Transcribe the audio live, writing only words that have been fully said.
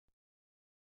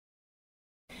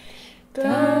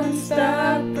Don't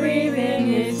stop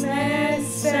breathing, it's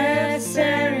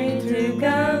necessary to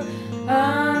go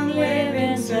on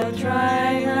living, so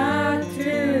try not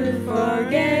to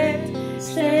forget.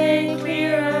 Stay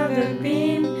clear of the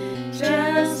beam,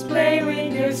 just play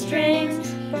with your strings,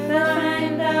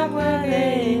 find out what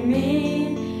they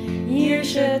mean. You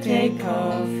should take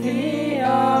coffee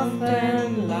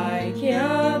often like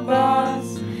your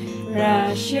boss.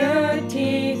 Brush your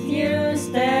teeth, use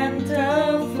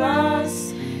dental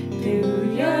floss. Do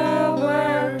your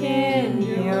work in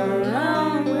your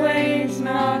own ways,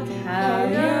 not how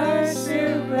your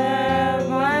supervisor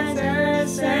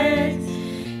says.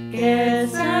 Get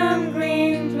some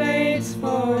green plates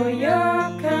for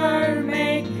your car,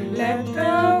 make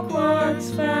lepto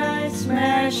quartz by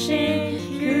smashing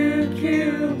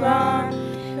QQ bar.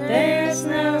 There's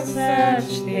no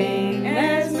such thing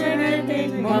as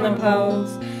magnetic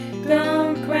monopoles.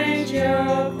 Don't quench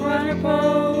your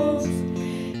quadrupoles.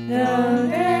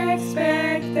 Don't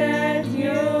expect that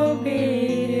you'll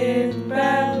be hit,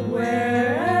 but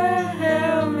wear a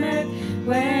helmet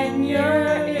when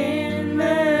you're in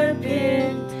the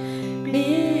pit.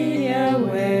 Be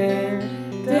aware,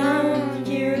 don't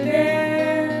you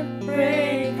dare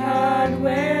break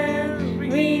hardware.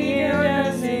 Radio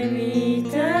doesn't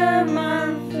eat a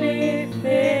monthly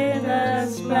filler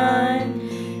spine.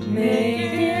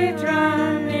 Make it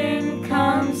run in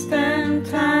constant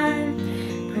time.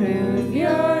 Prove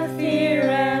your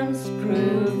theorems,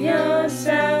 prove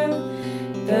yourself.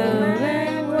 Don't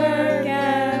let work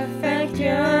affect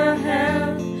your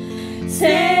health.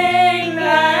 Sing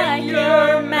like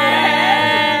you're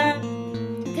mad.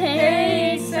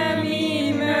 Take some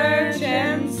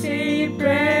emergency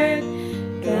bread.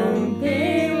 Don't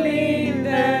believe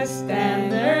the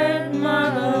standard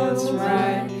models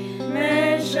right.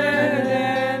 Measure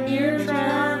the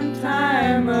neutron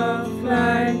time of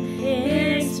flight.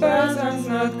 Higgs boson's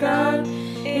not God,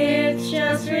 it's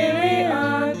just really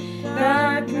odd.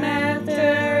 Dark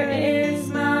matter is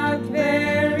not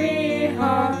very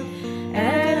hot.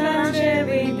 At lunch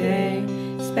every day,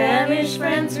 Spanish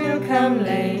friends will come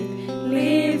late.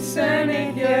 Leave CERN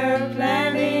if you're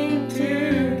planning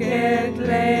to get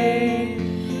laid.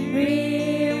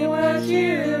 Read what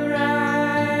you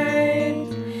write.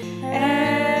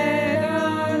 Add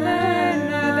on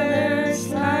another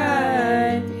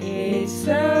slide. It's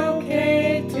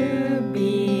okay to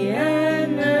be a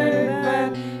nerd,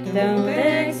 but don't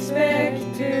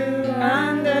expect to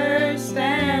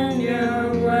understand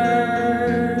your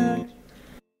work.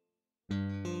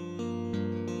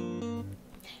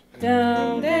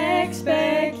 Don't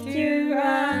expect to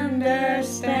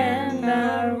understand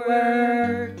our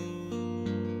work.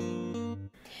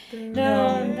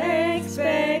 Don't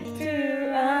expect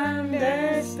to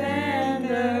understand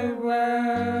the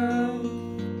world.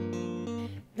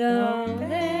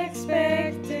 Don't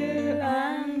expect to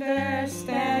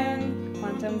understand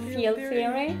quantum field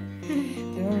theory.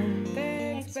 Don't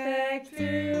expect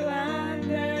to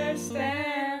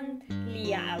understand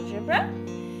Lie algebra.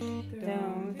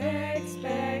 Don't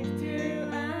expect to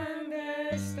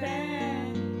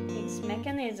understand Higgs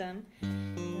mechanism.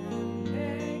 Don't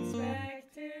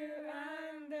expect to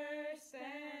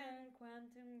understand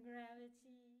quantum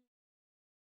gravity.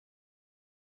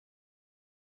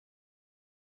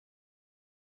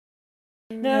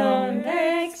 Don't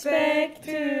expect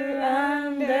to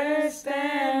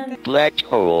understand black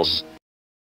holes.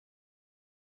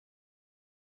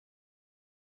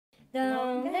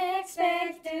 Don't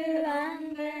expect to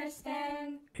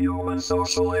understand human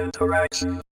social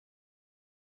interaction.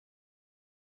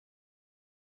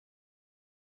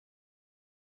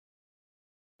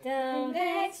 Don't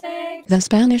expect The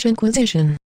Spanish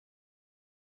Inquisition.